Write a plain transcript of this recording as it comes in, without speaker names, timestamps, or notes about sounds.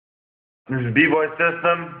This is B-Boy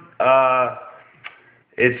System.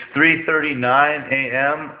 It's 3:39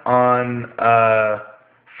 a.m. on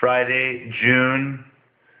Friday, June.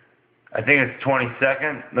 I think it's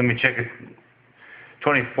 22nd. Let me check it.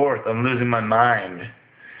 24th. I'm losing my mind.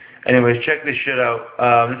 Anyways, check this shit out.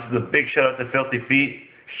 This is a big shout out to Filthee Feet.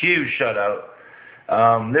 Huge shout out.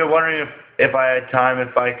 They're wondering if I had time,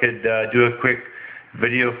 if I could do a quick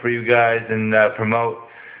video for you guys and promote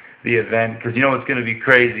the event, because you know it's going to be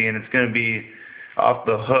crazy and it's going to be off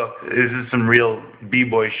the hook. This is some real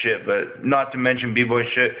b-boy shit, but not to mention b-boy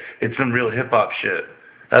shit, it's some real hip-hop shit.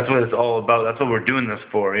 That's what it's all about. That's what we're doing this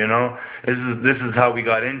for, you know. This is how we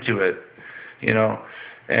got into it, you know.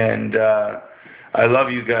 And I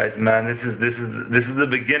love you guys, man. This is the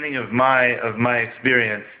beginning of my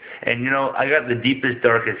experience. And you know, I got the deepest,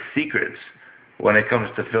 darkest secrets when it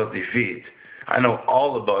comes to Filthee Feet. I know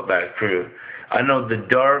all about that crew. I know the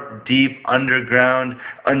dark, deep, underground,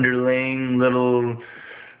 underlying little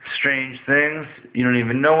strange things. You don't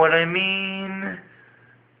even know what I mean.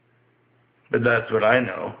 But that's what I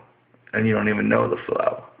know. And you don't even know the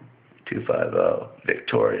flow. 250,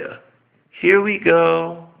 Victoria. Here we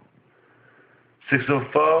go.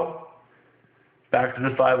 604. Back to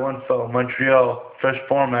the 514. Montreal. Fresh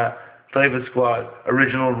format. Flavor Squad.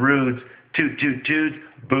 Original Rudes. Toot, toot, toot.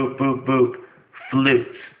 Boop, boop, boop.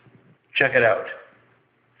 Flutes. Check it out.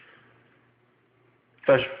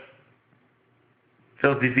 Fresh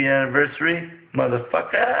Filthee Feet anniversary.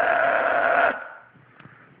 Motherfucker.